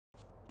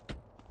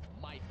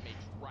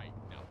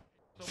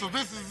So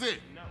this is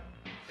it.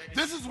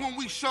 This is when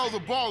we show the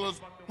ballers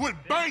what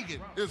banging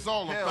is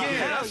all about.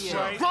 Hell yeah.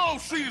 Right. Grove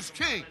Street is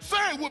king. Say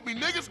it with me,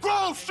 niggas.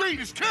 Grove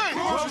Street is king.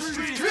 Grove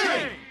Street is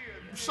king.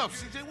 What's up,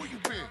 CJ? Where you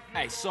been?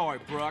 Hey, sorry,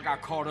 bro. I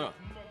got caught up.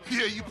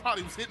 Yeah, you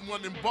probably was hitting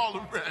one of them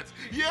baller rats.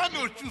 Yeah, I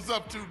know what you was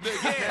up to,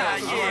 nigga.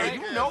 Yeah,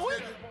 you know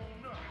it.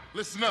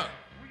 Listen up.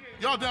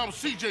 Y'all down with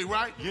CJ,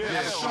 right?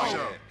 Yeah,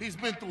 sure. He's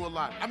been through a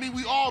lot. I mean,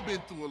 we all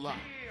been through a lot.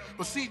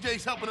 But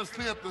CJ's helping us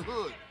clean up the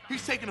hood.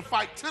 He's taking the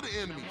fight to the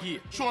enemy.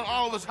 Showing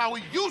all of us how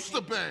he used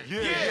to bang.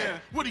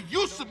 What it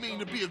used to mean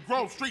to be a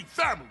Grove Street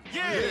family.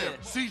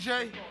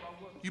 CJ,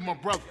 you my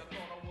brother,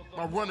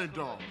 my running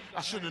dog.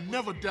 I should have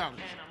never doubted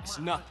you. It's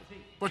nothing.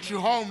 But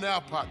you're home now,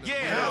 partner.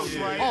 That's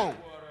right. Home.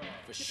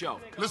 For sure.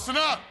 Listen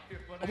up.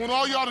 I want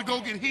all y'all to go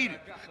get heated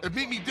and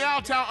meet me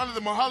downtown under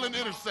the Mulholland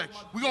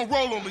intersection. We gonna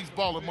roll on these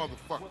baller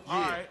motherfuckers.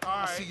 All right.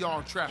 I see y'all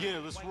in traffic. Yeah,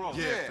 let's roll.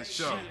 Yeah, for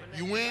sure.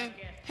 You in?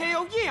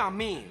 Hell yeah,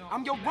 I'm in.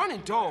 I'm your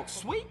running dog,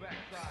 sweet.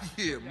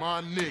 Yeah,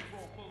 my nigga.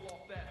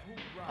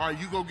 All right,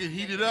 you go get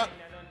heated up,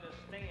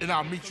 and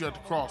I'll meet you at the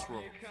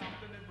crossroads.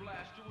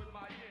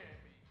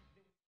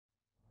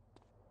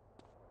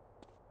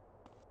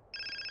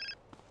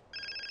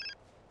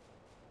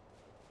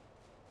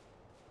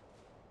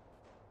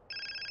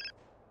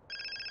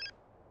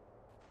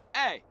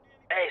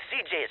 Hey,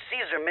 CJ, it's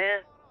Caesar,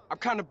 man. I'm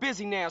kind of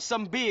busy now.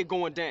 Something big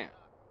going down.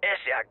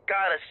 Essie, I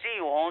gotta see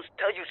you, Holmes.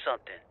 Tell you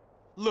something.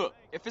 Look,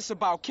 if it's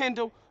about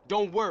Kendall,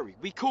 don't worry.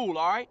 We cool,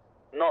 all right?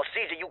 No,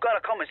 CJ, you gotta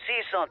come and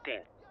see something.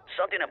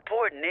 Something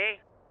important, eh?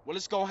 Well,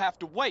 it's gonna have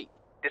to wait.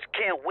 This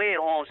can't wait,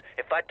 Holmes.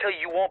 If I tell you,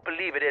 you won't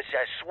believe it, Essie,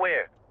 I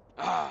swear.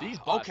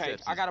 Okay,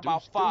 I got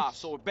about 5,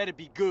 so it better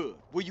be good.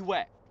 Where you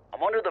at?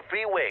 I'm under the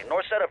freeway,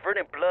 north side of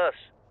Vernon Plus.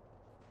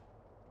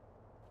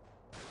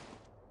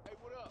 Hey,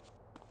 what up?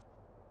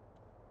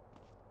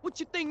 What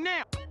you think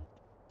now?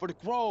 For the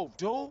Grove,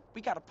 dude.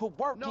 We gotta put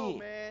work in.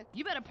 Man.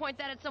 You better point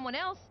that at someone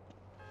else.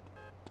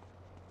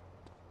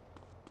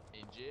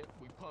 In jail,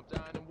 we pumped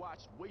iron and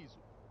watched Weasel.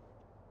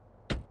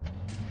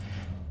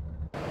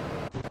 Oh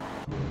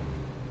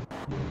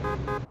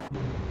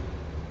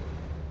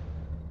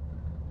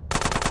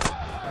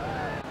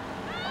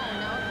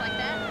no, it's like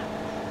that.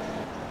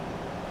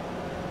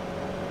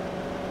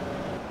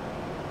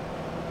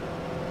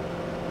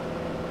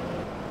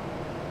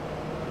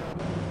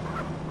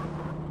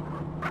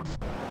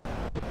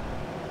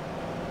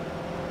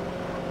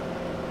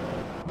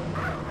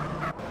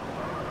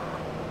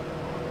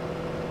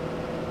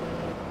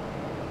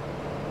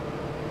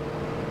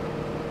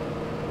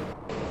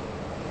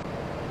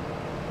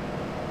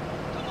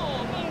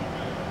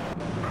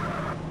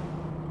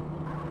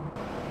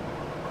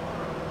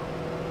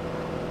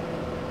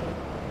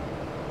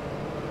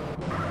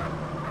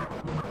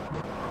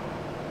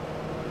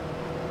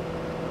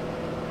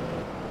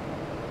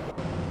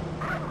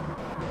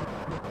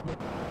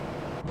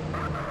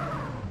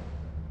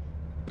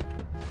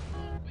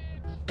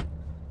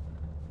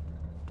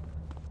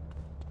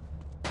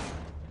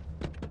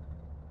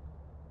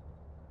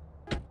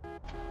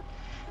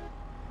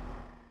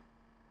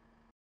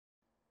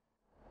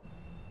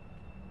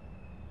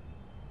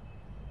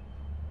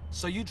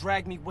 So you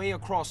dragged me way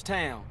across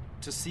town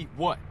to see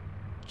what?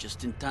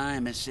 Just in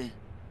time, ese.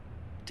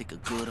 Take a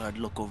good hard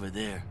look over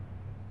there.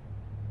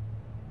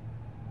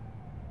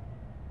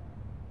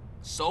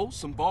 So,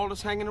 some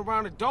ballers hanging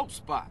around a dope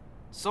spot.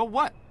 So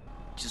what?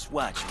 Just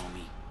watch,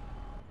 homie.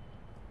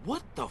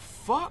 What the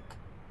fuck?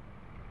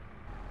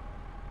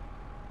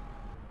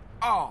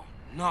 Oh,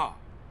 no.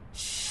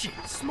 Shit,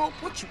 Smoke,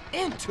 what you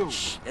into?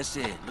 Shh, that's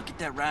it. Look at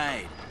that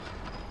ride.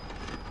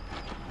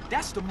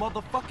 That's the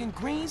motherfucking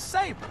green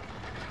Sabre.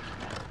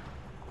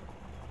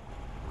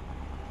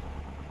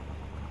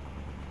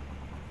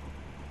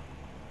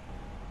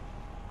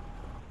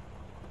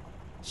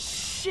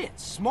 Shit,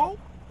 Smoke?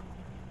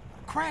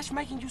 Crash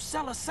making you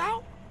sell us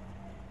out?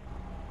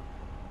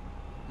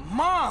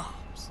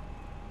 Moms!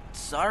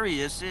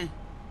 Sorry, ese.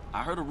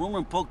 I heard a rumor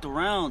and poked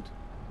around.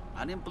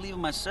 I didn't believe it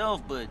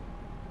myself, but...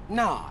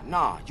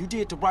 Nah, you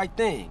did the right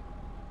thing.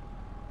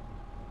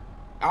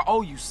 I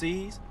owe you,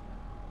 C's.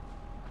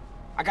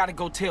 I gotta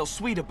go tell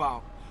Sweet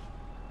about...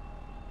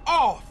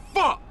 Oh,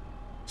 fuck!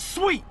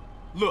 Sweet!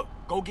 Look,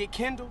 go get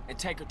Kendall and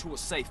take her to a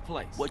safe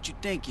place. What you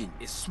thinking?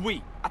 It's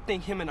Sweet. I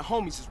think him and the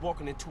homies is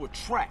walking into a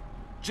trap.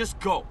 Just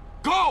go.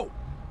 Go!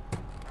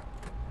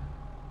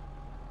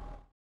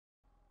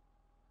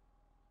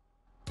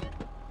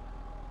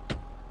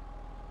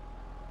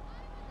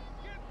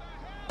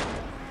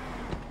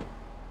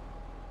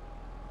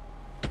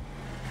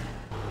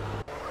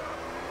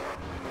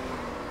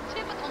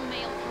 Typical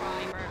male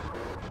driver.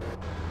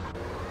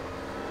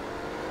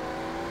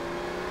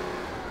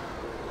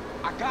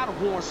 I gotta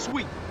warn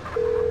Sweet.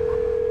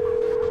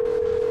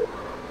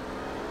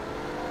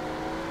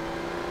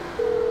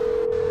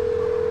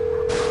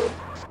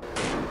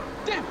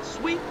 Damn it,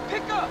 Sweet!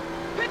 Pick up!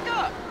 Pick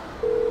up!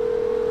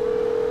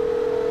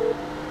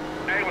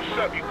 Hey, what's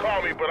up? You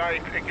called me, but I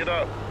ain't pick it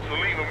up. So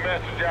leave a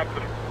message after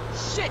the...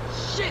 Shit!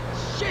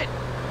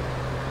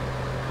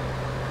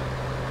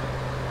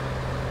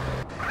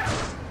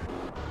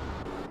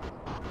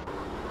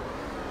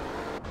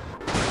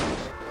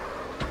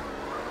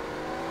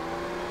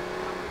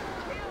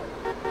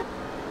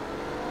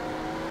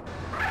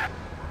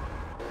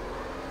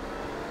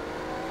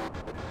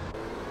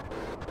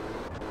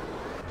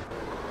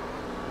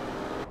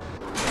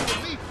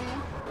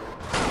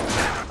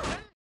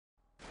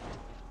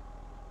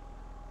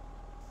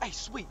 Hey,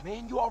 Sweet,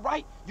 man, you all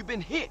right? You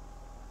been hit.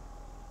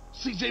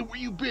 CJ, where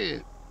you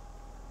been?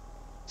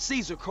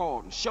 Caesar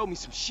called and showed me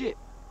some shit.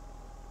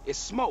 It's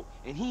Smoke,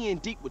 and he in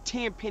deep with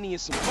 10 penny and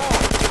some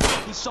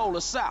bars. He sold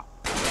us out.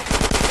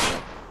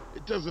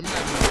 It doesn't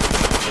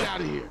matter. Get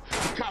out of here.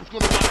 The cops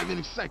gonna arrive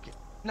any second.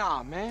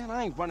 Nah, man,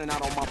 I ain't running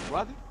out on my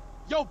brother.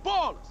 Yo,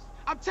 ballers,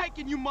 I'm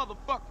taking you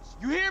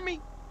motherfuckers. You hear me?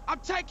 I'm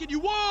taking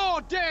you all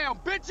down,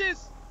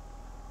 bitches!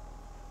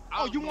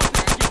 Oh, you want to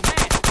get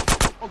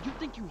mad? Oh, you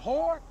think you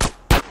hard?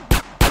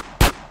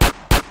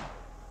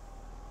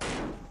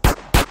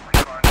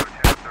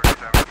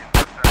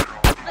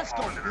 Let's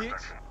go,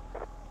 bitch.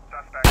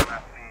 Suspect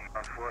last seen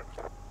on foot.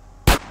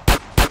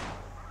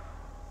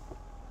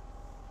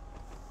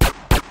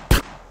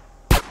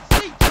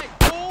 CJ,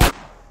 fool!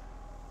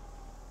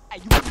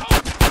 Hey, you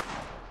talking?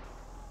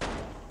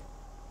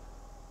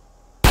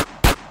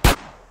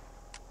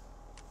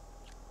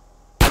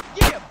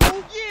 Yeah,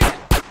 fool, yeah!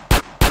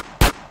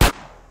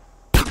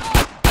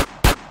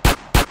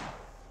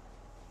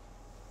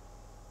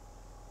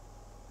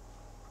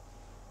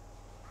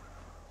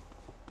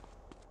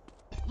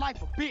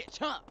 Life a bitch,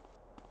 huh?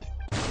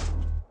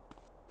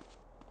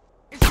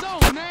 It's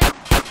on now!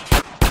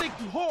 Think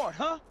you hard,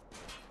 huh?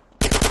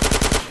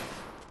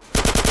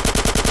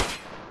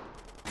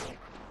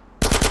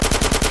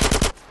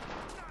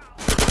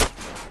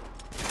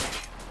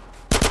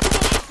 You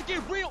want us to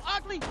get real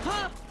ugly,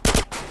 huh?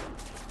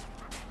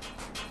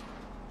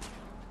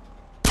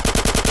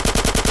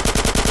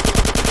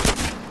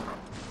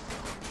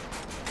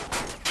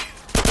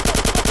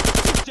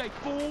 CJ,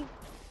 fool!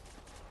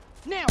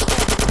 Now,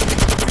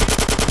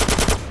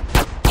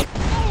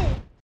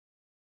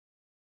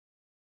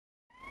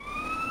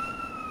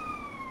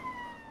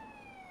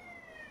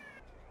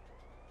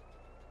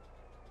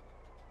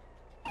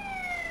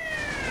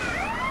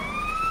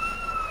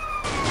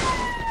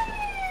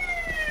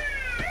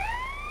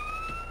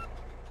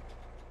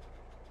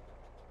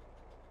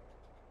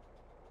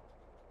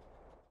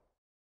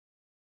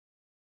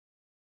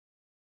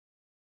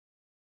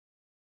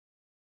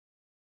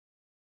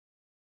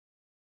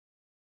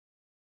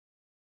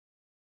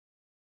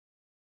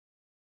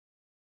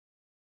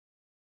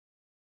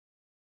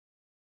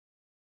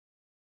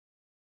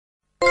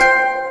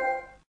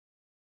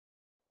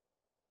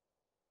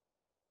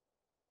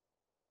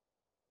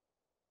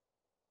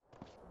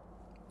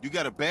 You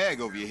got a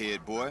bag over your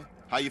head, boy.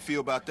 How you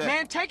feel about that?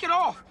 man, take it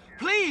off.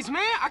 Please,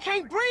 man. I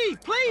can't breathe.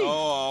 Please. Oh,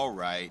 all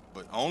right.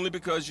 But only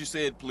because you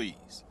said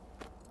please.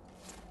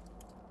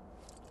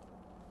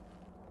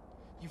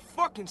 You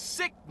fucking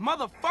sick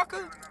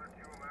motherfucker.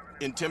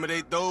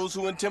 Intimidate those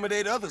who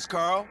intimidate others,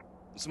 Carl.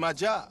 It's my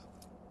job.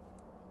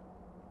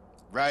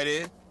 Right,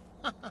 Ed?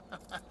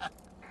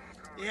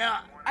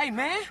 Yeah. Hey,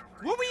 man.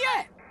 Where we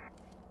at?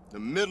 The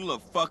middle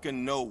of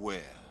fucking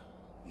nowhere.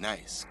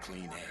 Nice,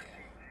 clean air.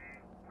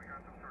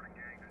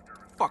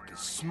 Fucking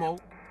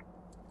Smoke.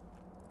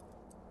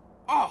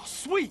 Oh,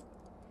 Sweet.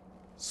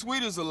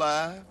 Sweet is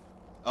alive.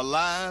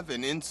 Alive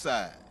and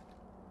inside.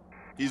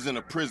 He's in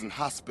a prison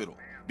hospital,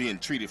 being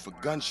treated for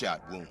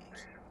gunshot wounds.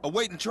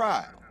 Awaiting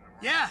trial.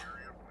 Yeah.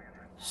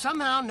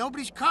 Somehow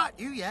nobody's caught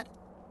you yet.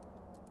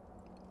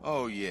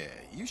 Oh, yeah.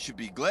 You should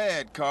be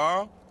glad,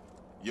 Carl.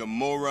 Your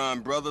moron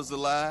brother's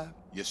alive.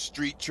 Your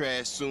street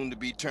trash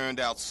soon-to-be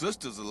turned-out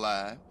sister's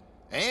alive.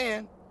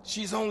 And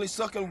she's only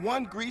sucking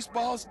one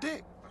greaseball's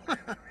dick.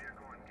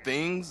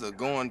 Things are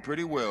going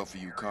pretty well for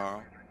you,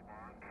 Carl.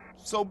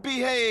 So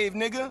behave,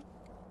 nigga.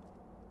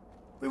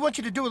 We want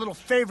you to do a little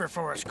favor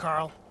for us,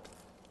 Carl.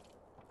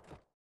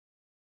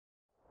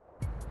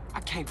 I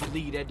can't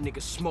believe that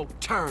nigga Smoke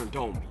turned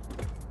on me.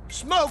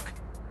 Smoke!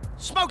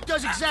 Smoke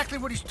does exactly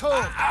what he's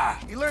told.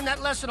 He learned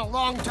that lesson a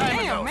long time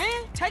ago. Damn,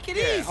 man. Take it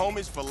Yeah, easy.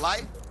 homies for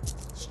life.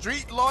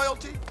 Street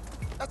loyalty.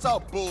 That's all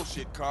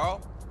bullshit,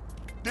 Carl.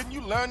 Didn't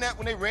you learn that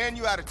when they ran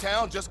you out of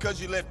town just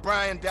because you let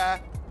Brian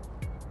die?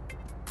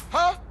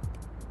 Huh?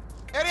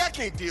 Eddie, I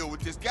can't deal with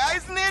this guy.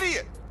 He's an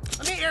idiot.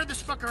 Let me air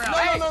this fucker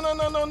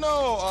out. No,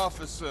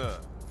 officer.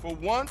 For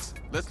once,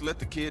 let's let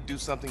the kid do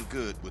something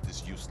good with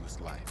his useless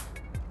life.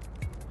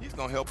 He's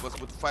gonna help us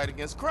with the fight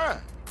against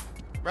crime.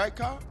 Right,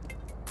 Carl?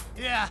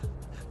 Yeah,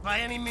 by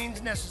any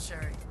means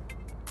necessary.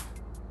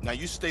 Now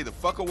you stay the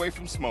fuck away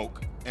from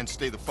Smoke and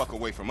stay the fuck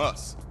away from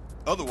us.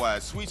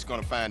 Otherwise, Sweet's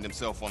gonna find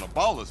himself on a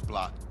baller's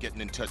block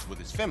getting in touch with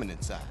his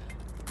feminine side.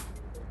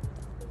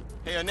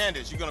 Hey,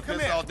 Hernandez, you gonna Come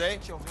piss here. all day?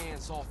 Get your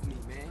hands off me,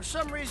 man. For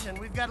some reason,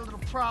 we've got a little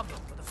problem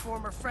with a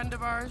former friend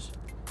of ours.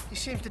 He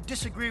seems to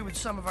disagree with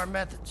some of our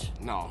methods.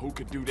 No, who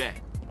could do that?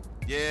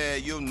 Yeah,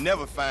 you'll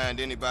never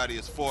find anybody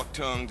as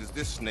fork-tongued as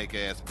this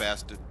snake-ass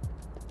bastard.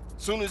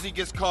 Soon as he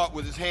gets caught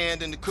with his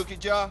hand in the cookie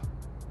jar,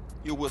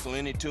 he'll whistle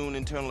any tune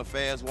Internal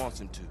Affairs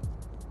wants him to.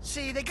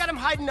 See, they got him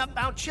hiding up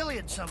Mount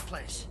Chiliad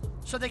someplace,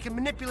 so they can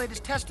manipulate his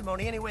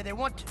testimony any way they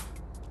want to.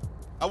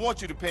 I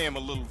want you to pay him a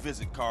little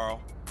visit,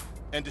 Carl,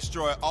 and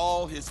destroy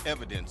all his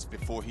evidence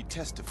before he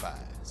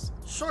testifies.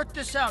 Sort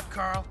this out,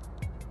 Carl,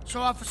 so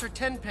Officer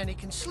Tenpenny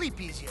can sleep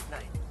easy at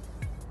night.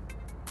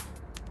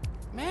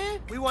 Man,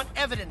 We want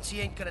evidence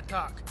he ain't gonna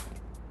talk.